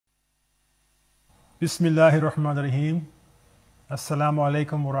Bismillahir-Rahmanir-Rahim. Assalamu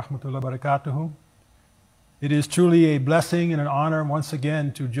alaikum wa rahmatullahi wa barakatuhu. It is truly a blessing and an honor once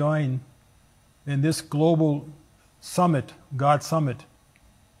again to join in this global summit, God Summit,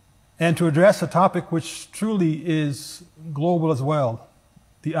 and to address a topic which truly is global as well,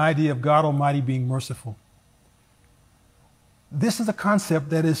 the idea of God Almighty being merciful. This is a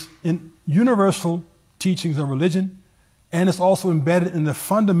concept that is in universal teachings of religion, and it's also embedded in the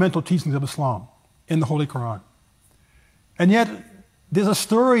fundamental teachings of Islam in the Holy Quran. And yet, there's a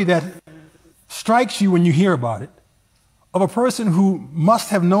story that strikes you when you hear about it of a person who must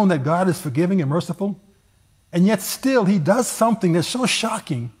have known that God is forgiving and merciful, and yet still he does something that's so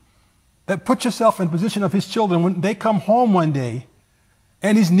shocking that puts yourself in the position of his children when they come home one day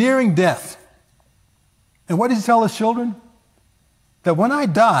and he's nearing death. And what does he tell his children? That when I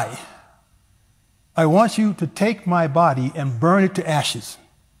die, I want you to take my body and burn it to ashes.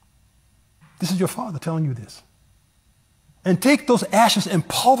 This is your father telling you this. And take those ashes and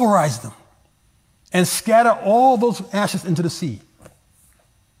pulverize them and scatter all those ashes into the sea.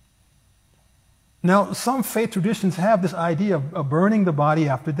 Now, some faith traditions have this idea of burning the body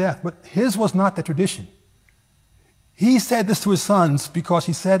after death, but his was not the tradition. He said this to his sons because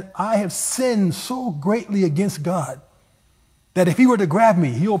he said, I have sinned so greatly against God that if he were to grab me,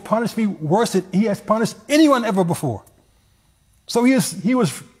 he will punish me worse than he has punished anyone ever before. So he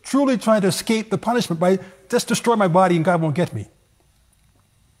was truly trying to escape the punishment by just destroy my body and God won't get me.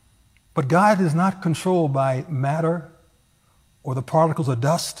 But God is not controlled by matter or the particles of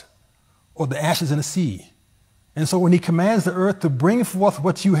dust or the ashes in the sea. And so when he commands the earth to bring forth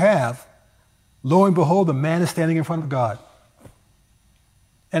what you have, lo and behold, the man is standing in front of God.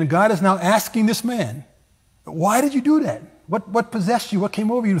 And God is now asking this man, why did you do that? What possessed you? What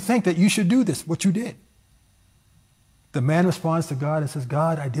came over you to think that you should do this, what you did? The man responds to God and says,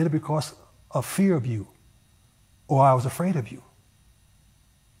 God, I did it because of fear of you, or I was afraid of you.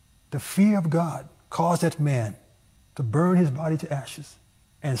 The fear of God caused that man to burn his body to ashes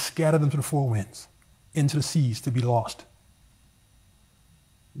and scatter them to the four winds, into the seas to be lost.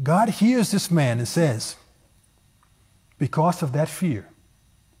 God hears this man and says, because of that fear,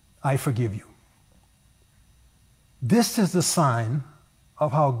 I forgive you. This is the sign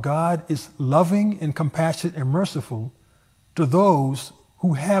of how God is loving and compassionate and merciful to those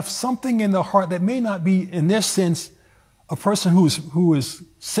who have something in their heart that may not be, in their sense, a person who is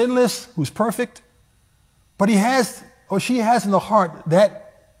sinless, who's perfect, but he has or she has in the heart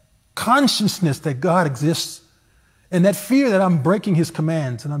that consciousness that God exists and that fear that I'm breaking his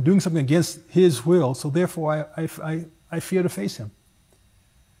commands and I'm doing something against his will, so therefore I fear to face him.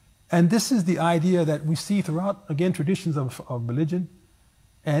 And this is the idea that we see throughout, again, traditions of religion,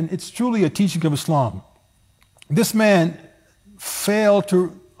 and it's truly a teaching of Islam. This man failed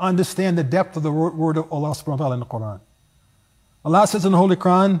to understand the depth of the word of Allah subhanahu wa ta'ala in the Quran. Allah says in the Holy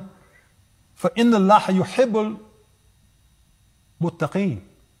Quran, فَإِنَّ اللَّهَ يُحِبُّ الْمُتَّقِينَ.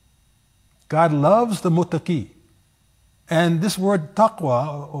 God loves the muttaqi. And this word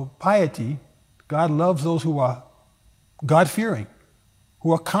taqwa, or piety, God loves those who are God-fearing,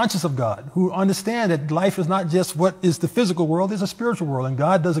 who are conscious of God, who understand that life is not just what is the physical world, there's a spiritual world, and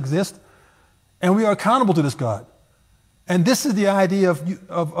God does exist, and we are accountable to this God. And this is the idea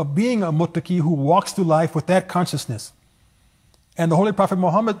of being a muttaqi who walks through life with that consciousness. And the Holy Prophet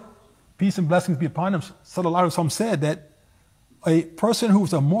Muhammad, peace and blessings be upon him, sallallahu alaihi wasallam, said that a person who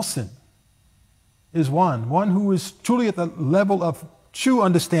is a muhsin is one who is truly at the level of true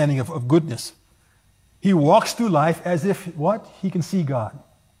understanding of goodness. He walks through life as if, what? He can see God.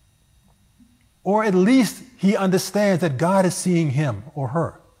 Or at least he understands that God is seeing him or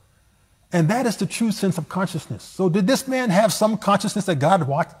her. And that is the true sense of consciousness. So did this man have some consciousness that God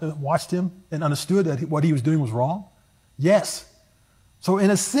watched him and understood that what he was doing was wrong? Yes. So in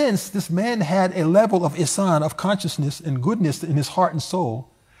a sense, this man had a level of ihsan, of consciousness and goodness in his heart and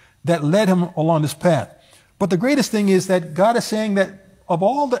soul that led him along this path. But the greatest thing is that God is saying that of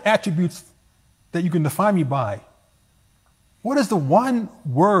all the attributes that you can define me by, what is the one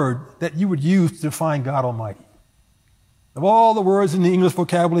word that you would use to define God Almighty? Of all the words in the English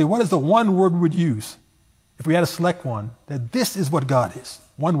vocabulary, what is the one word we would use if we had to select one, that this is what God is?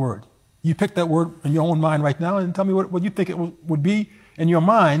 One word. You pick that word in your own mind right now and tell me what you think it would be in your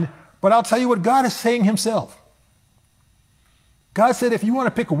mind, but I'll tell you what God is saying himself. God said, if you want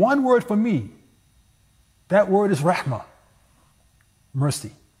to pick one word for me, that word is rahmah,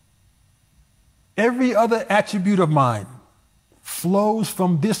 mercy. Every other attribute of mine flows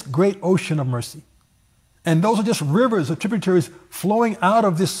from this great ocean of mercy. And those are just rivers or tributaries flowing out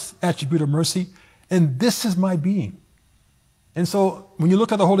of this attribute of mercy. And this is my being. And so when you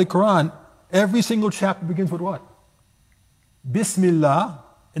look at the Holy Quran, Every single chapter begins with what? Bismillah,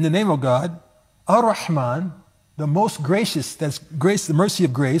 in the name of God. Ar-Rahman, the most gracious, that's grace, the mercy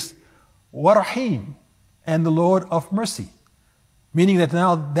of grace. Wa-Rahim, and the Lord of mercy. Meaning that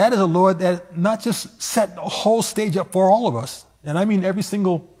now that is a Lord that not just set the whole stage up for all of us, and I mean every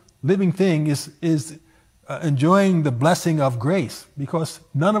single living thing is enjoying the blessing of grace, because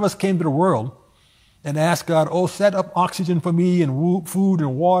none of us came to the world and asked God, oh, set up oxygen for me and food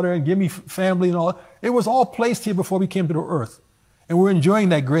and water and give me family and all. It was all placed here before we came to the earth, and we're enjoying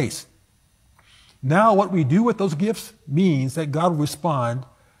that grace. Now what we do with those gifts means that God will respond,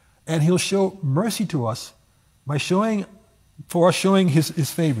 and He'll show mercy to us by showing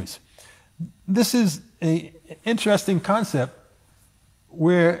His favors. This is an interesting concept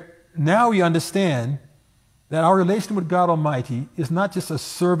where now we understand that our relation with God Almighty is not just a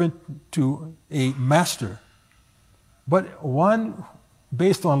servant to a master, but one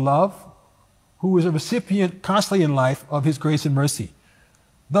based on love, who is a recipient constantly in life of His grace and mercy.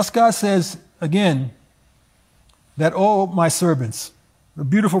 Thus God says again that, oh, my servants, a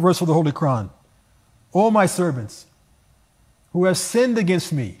beautiful verse of the Holy Quran, oh, my servants, who have sinned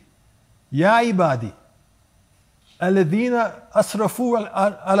against me, Ya ibadi, alladhina asrafu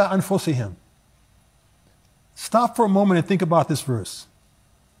ala anfusihim. Stop for a moment and think about this verse.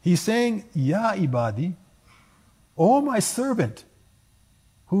 He's saying, Ya ibadi, oh my servant,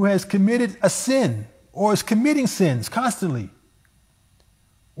 who has committed a sin or is committing sins constantly.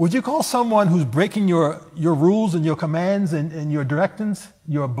 Would you call someone who's breaking your rules and your commands and your directions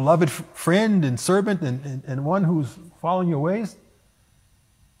your beloved friend and servant and one who's following your ways?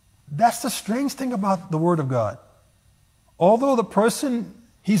 That's the strange thing about the Word of God. Although the person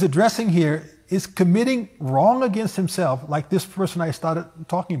he's addressing here is committing wrong against himself, like this person I started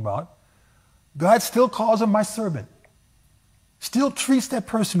talking about, God still calls him my servant. Still treats that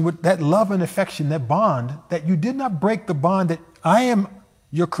person with that love and affection, that bond, that you did not break the bond that I am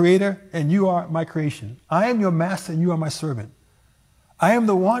your creator and you are my creation. I am your master and you are my servant. I am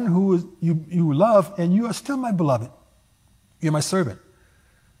the one who you love and you are still my beloved. You're my servant.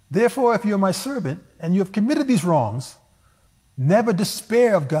 Therefore, if you're my servant and you have committed these wrongs, never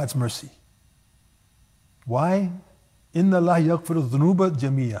despair of God's mercy. Why? Inna Allah yaghfiru dhunuba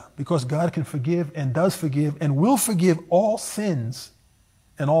jamia. Because God can forgive and does forgive and will forgive all sins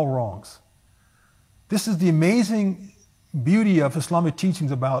and all wrongs. This is the amazing beauty of Islamic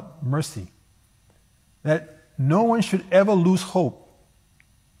teachings about mercy. That no one should ever lose hope.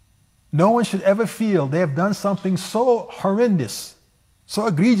 No one should ever feel they have done something so horrendous, so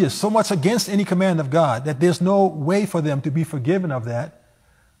egregious, so much against any command of God that there's no way for them to be forgiven of that.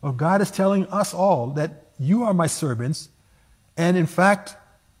 Well, God is telling us all that you are my servants, and in fact,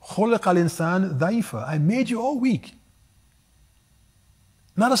 خُلِقَ الْإِنسَانُ ضَعِيفًا. I made you all weak.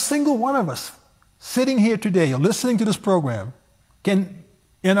 Not a single one of us sitting here today or listening to this program can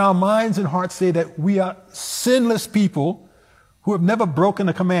in our minds and hearts say that we are sinless people who have never broken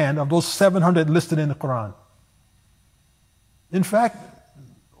a command of those 700 listed in the Quran. In fact,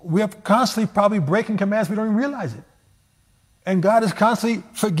 we are constantly probably breaking commands, we don't even realize it. And God is constantly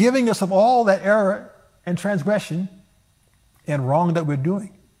forgiving us of all that error and transgression and wrong that we're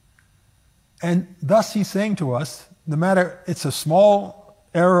doing. And thus He's saying to us, no matter it's a small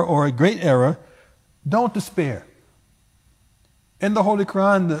error or a great error, don't despair. In the Holy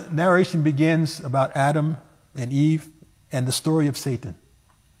Quran, the narration begins about Adam and Eve and the story of Satan.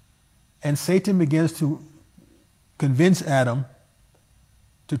 And Satan begins to convince Adam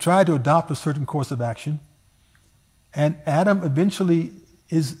to try to adopt a certain course of action. And Adam eventually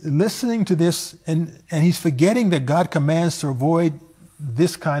is listening to this and he's forgetting that God commands to avoid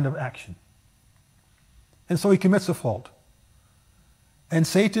this kind of action. And so he commits a fault. And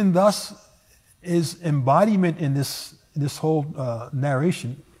Satan thus is embodiment in this whole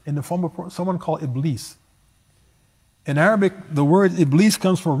narration in the form of someone called Iblis. In Arabic, the word Iblis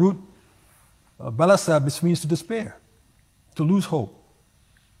comes from root balasa, which means to despair, to lose hope.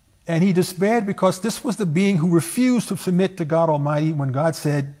 And he despaired because this was the being who refused to submit to God Almighty when God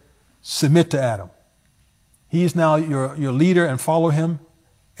said, submit to Adam. He is now your leader and follow him.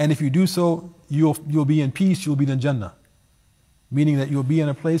 And if you do so, you'll be in peace, you'll be in Jannah. Meaning that you'll be in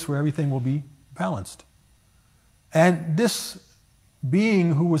a place where everything will be balanced. And this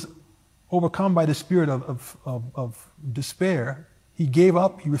being who was overcome by the spirit of despair, he gave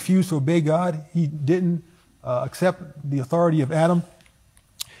up, he refused to obey God, he didn't accept the authority of Adam.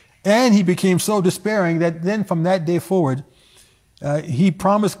 And he became so despairing that then from that day forward, he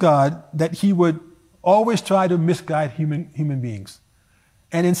promised God that he would always try to misguide human beings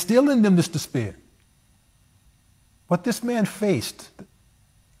and instill in them this despair. What this man faced,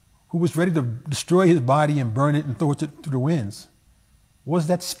 who was ready to destroy his body and burn it and throw it through the winds, was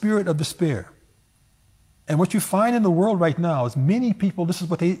that spirit of despair. And what you find in the world right now is many people, this is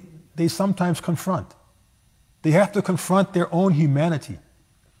what they sometimes confront. They have to confront their own humanity.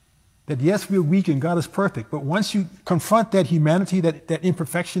 That yes, we're weak and God is perfect, but once you confront that humanity, that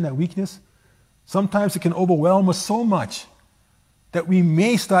imperfection, that weakness, sometimes it can overwhelm us so much that we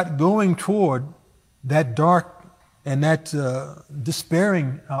may start going toward that dark and that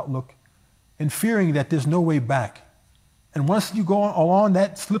despairing outlook and fearing that there's no way back. And once you go along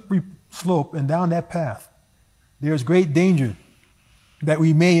that slippery slope and down that path, there's great danger that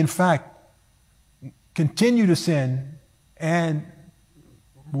we may, in fact, continue to sin and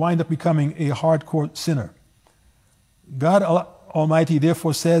wind up becoming a hardcore sinner. God Almighty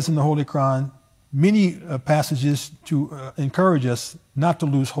therefore says in the Holy Quran many passages to encourage us not to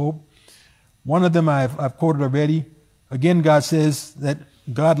lose hope. One of them I've quoted already. Again, God says that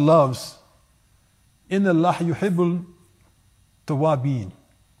God loves, Inna Allah yuhibbul tawabin,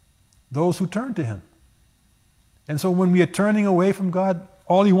 those who turn to Him. And so when we are turning away from God,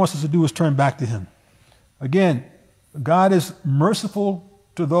 all He wants us to do is turn back to Him. Again, God is merciful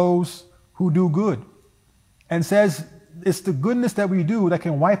to those who do good, and says it's the goodness that we do that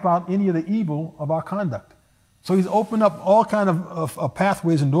can wipe out any of the evil of our conduct. So He's opened up all kind of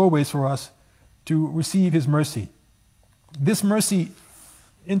pathways and doorways for us to receive His mercy. This mercy,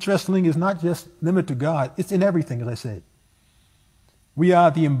 interestingly, is not just limited to God. It's in everything, as I said. We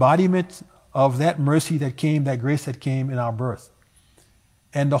are the embodiment of that mercy that came, that grace that came in our birth.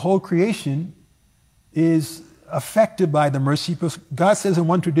 And the whole creation is affected by the mercy, because God says in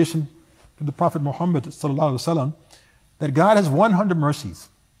one tradition to the Prophet Muhammad ﷺ, that God has 100 mercies.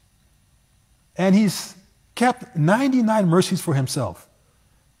 And He's kept 99 mercies for Himself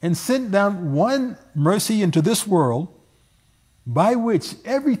and sent down one mercy into this world by which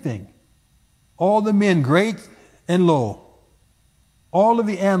everything, all the men great and low, all of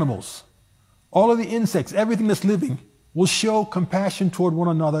the animals, all of the insects, everything that's living will show compassion toward one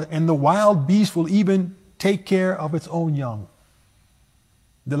another, and the wild beast will even take care of its own young.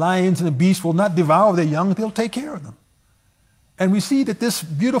 The lions and the beasts will not devour their young, they'll take care of them. And we see that this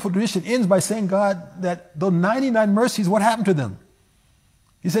beautiful tradition ends by saying, God, that the 99 mercies, what happened to them?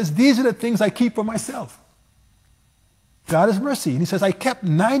 He says, these are the things I keep for myself. God is mercy. And He says, I kept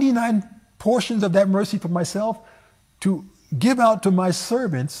 99 portions of that mercy for myself to give out to my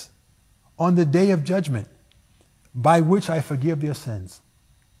servants on the day of judgment, by which I forgive their sins.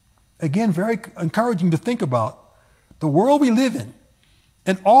 Again, very encouraging to think about the world we live in.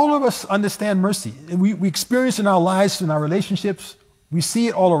 And all of us understand mercy. And we experience in our lives, in our relationships, we see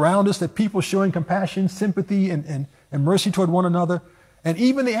it all around us, that people showing compassion, sympathy, and mercy toward one another, and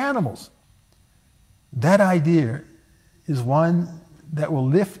even the animals. That idea is one that will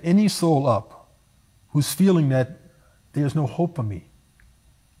lift any soul up who's feeling that there's no hope for me.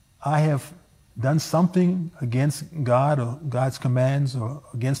 I have done something against God or God's commands or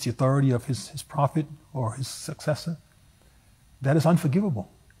against the authority of his prophet or his successor. That is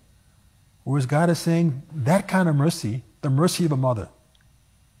unforgivable. Whereas God is saying that kind of mercy, the mercy of a mother.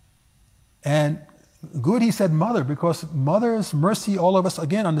 And good, He said mother, because mother's mercy, all of us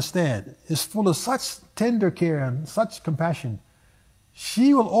again understand, is full of such tender care and such compassion.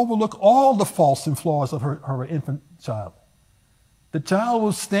 She will overlook all the faults and flaws of her infant child. The child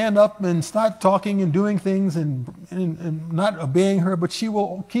will stand up and start talking and doing things and not obeying her, but she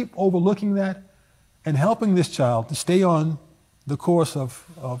will keep overlooking that and helping this child to stay on the course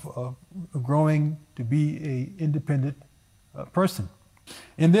of growing to be an independent person.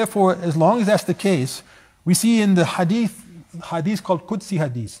 And therefore, as long as that's the case, we see in the hadith called Qudsi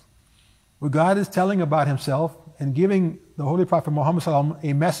hadith, where God is telling about Himself and giving the Holy Prophet Muhammad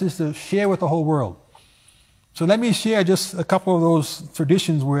a message to share with the whole world. So let me share just a couple of those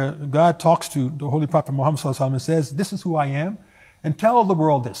traditions where God talks to the Holy Prophet Muhammad and says, this is who I am, and tell the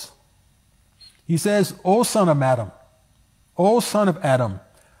world this. He says, O son of Adam, O son of Adam,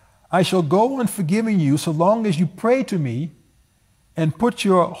 I shall go on forgiving you so long as you pray to me and put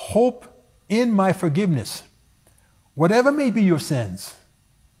your hope in my forgiveness, whatever may be your sins.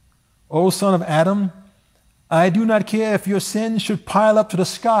 O son of Adam, I do not care if your sins should pile up to the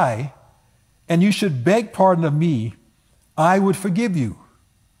sky and you should beg pardon of me, I would forgive you.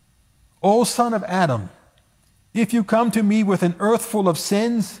 O son of Adam, if you come to me with an earth full of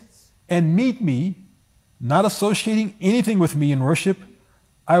sins and meet me, not associating anything with me in worship,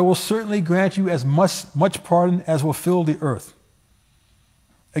 I will certainly grant you as much pardon as will fill the earth.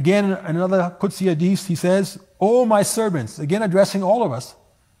 Again, another Qudsi hadith, he says, O my servants, again addressing all of us,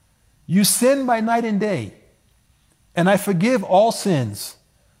 you sin by night and day, and I forgive all sins.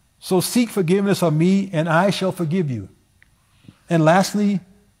 So seek forgiveness of me, and I shall forgive you. And lastly,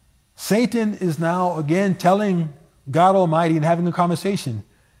 Satan is now again telling God Almighty and having a conversation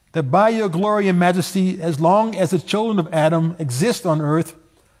that by your glory and majesty, as long as the children of Adam exist on earth,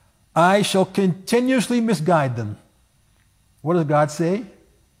 I shall continuously misguide them. What does God say?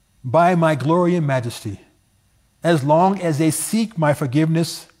 By my glory and majesty, as long as they seek my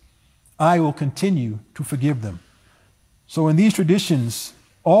forgiveness, I will continue to forgive them. So in these traditions,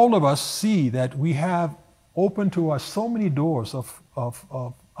 all of us see that we have open to us so many doors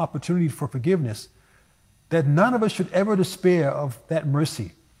of opportunity for forgiveness that none of us should ever despair of that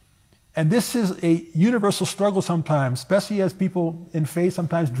mercy. And this is a universal struggle sometimes, especially as people in faith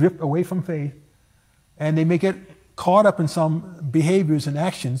sometimes drift away from faith, and they may get caught up in some behaviors and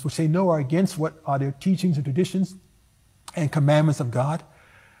actions which they know are against what are their teachings and traditions and commandments of God.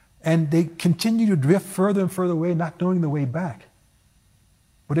 And they continue to drift further and further away, not knowing the way back.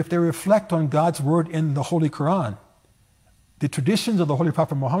 But if they reflect on God's word in the Holy Quran, the traditions of the Holy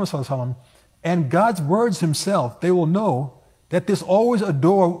Prophet Muhammad ﷺ, and God's words himself, they will know that there's always a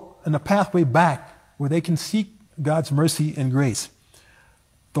door and a pathway back where they can seek God's mercy and grace.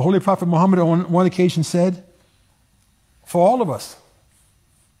 The Holy Prophet Muhammad on one occasion said, for all of us,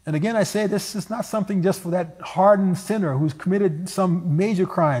 and again I say this is not something just for that hardened sinner who's committed some major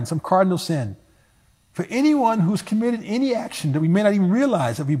crime, some cardinal sin. For anyone who's committed any action that we may not even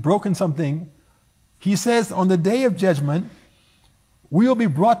realize that we've broken something, he says on the day of judgment, we will be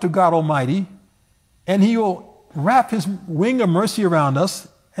brought to God Almighty, and he will wrap his wing of mercy around us,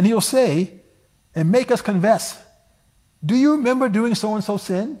 and he'll say, and make us confess, do you remember doing so-and-so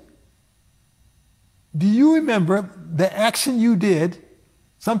sin? Do you remember the action you did,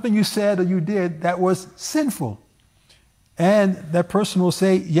 something you said or you did that was sinful? And that person will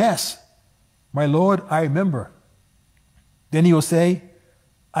say, yes, my Lord, I remember. Then he will say,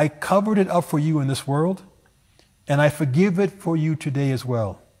 I covered it up for you in this world, and I forgive it for you today as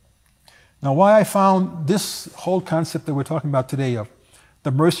well. Now, why I found this whole concept that we're talking about today of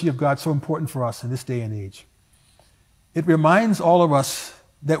the mercy of God so important for us in this day and age. It reminds all of us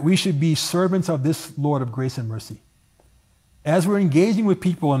that we should be servants of this Lord of grace and mercy. As we're engaging with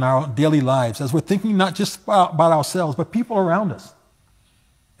people in our daily lives, as we're thinking not just about ourselves, but people around us,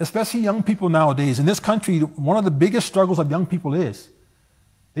 especially young people nowadays. In this country, one of the biggest struggles of young people is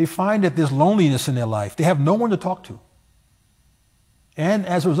they find that there's loneliness in their life. They have no one to talk to. And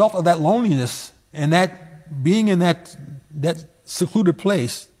as a result of that loneliness and that being in that secluded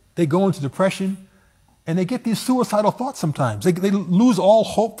place, they go into depression and they get these suicidal thoughts sometimes. They lose all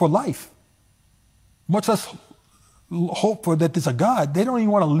hope for life, much less hope for that there's a God. They don't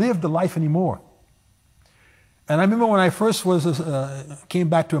even want to live the life anymore. And I remember when I first came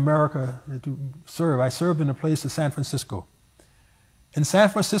back to America to serve, I served in a place in San Francisco. In San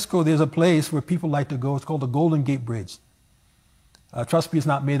Francisco, there's a place where people like to go. It's called the Golden Gate Bridge. Trust me, it's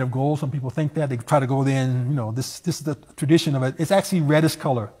not made of gold. Some people think that. They try to go there and, you know, this is the tradition of it. It's actually reddish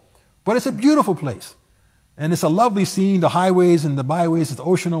color. But it's a beautiful place. And it's a lovely scene, the highways and the byways, it's the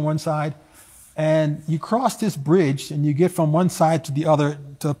ocean on one side. And you cross this bridge and you get from one side to the other,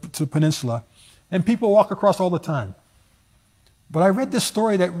 to the peninsula. And people walk across all the time. But I read this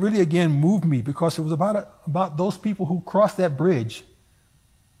story that really, again, moved me because it was about those people who cross that bridge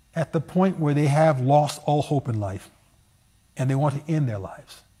at the point where they have lost all hope in life and they want to end their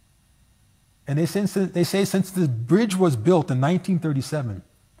lives. And they say since the bridge was built in 1937,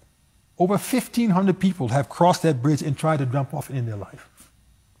 over 1,500 people have crossed that bridge and tried to jump off and end their life.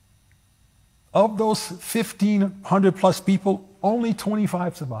 Of those 1,500 plus people, only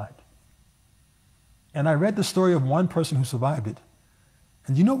 25 survived. And I read the story of one person who survived it.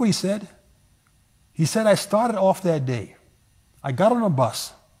 And you know what he said? He said, I started off that day. I got on a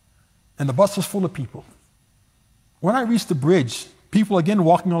bus, and the bus was full of people. When I reached the bridge, people again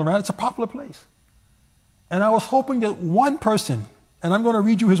walking all around. It's a popular place. And I was hoping that one person, and I'm going to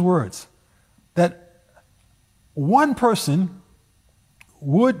read you his words, that one person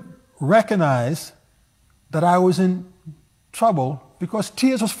would recognize that I was in trouble because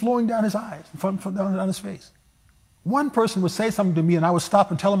tears was flowing down his eyes, down his face. One person would say something to me and I would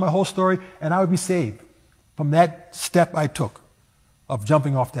stop and tell him my whole story and I would be saved from that step I took of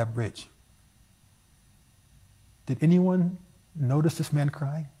jumping off that bridge. Did anyone notice this man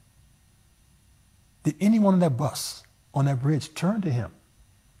crying? Did anyone on that bus, on that bridge, turn to him,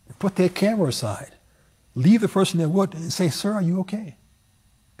 put their camera aside, leave the person there would and say, sir, are you okay?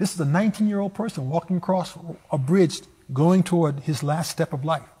 This is a 19-year-old person walking across a bridge going toward his last step of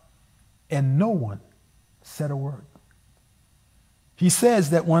life. And no one said a word. He says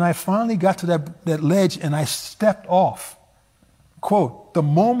that when I finally got to that ledge and I stepped off, quote, the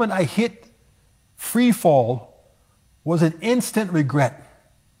moment I hit free fall was an instant regret.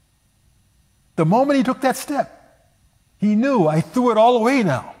 The moment he took that step, he knew I threw it all away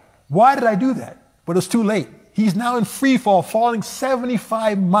now. Why did I do that? But it's too late. He's now in free fall, falling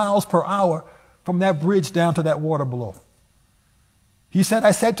 75 miles per hour from that bridge down to that water below. He said,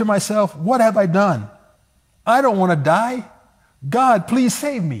 I said to myself, what have I done? I don't want to die. God, please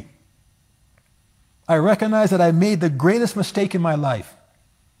save me. I recognized that I made the greatest mistake in my life,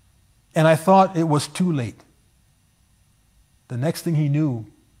 and I thought it was too late. The next thing he knew,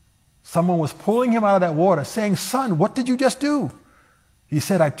 someone was pulling him out of that water, saying, son, what did you just do? He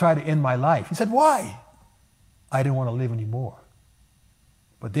said, I tried to end my life. He said, why? I didn't want to live anymore.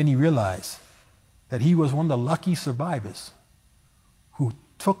 But then he realized that he was one of the lucky survivors who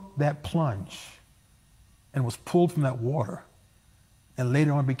took that plunge and was pulled from that water, and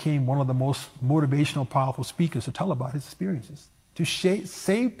later on became one of the most motivational, powerful speakers to tell about his experiences, to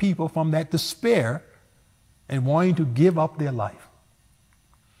save people from that despair and wanting to give up their life.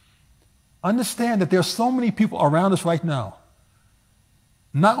 Understand that there are so many people around us right now,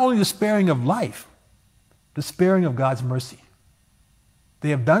 not only despairing of life, despairing of God's mercy. They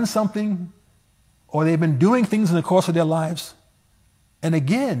have done something, or they've been doing things in the course of their lives. And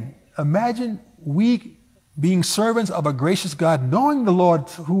again, imagine we being servants of a gracious God, knowing the Lord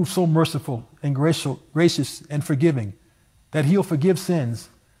who's so merciful and gracious and forgiving, that he'll forgive sins.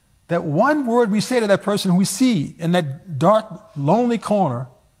 That one word we say to that person who we see in that dark, lonely corner,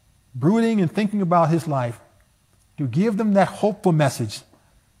 brooding and thinking about his life, to give them that hopeful message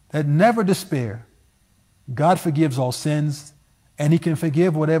that never despair. God forgives all sins, and he can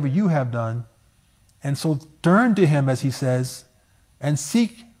forgive whatever you have done. And so turn to him, as he says, and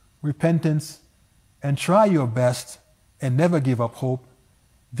seek repentance and try your best and never give up hope.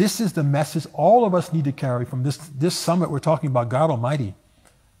 This is the message all of us need to carry from this summit we're talking about, God Almighty.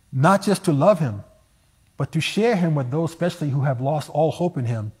 Not just to love him, but to share him with those especially who have lost all hope in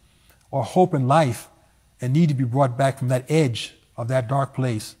him or hope in life and need to be brought back from that edge of that dark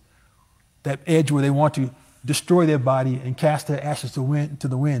place, that edge where they want to destroy their body and cast their ashes to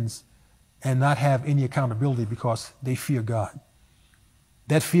the winds and not have any accountability because they fear God.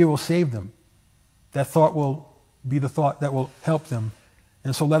 That fear will save them. That thought will be the thought that will help them.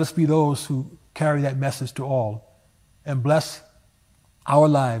 And so let us be those who carry that message to all and bless our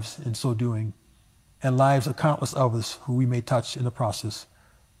lives in so doing and lives of countless others who we may touch in the process.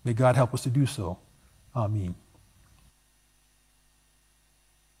 May God help us to do so. Amen.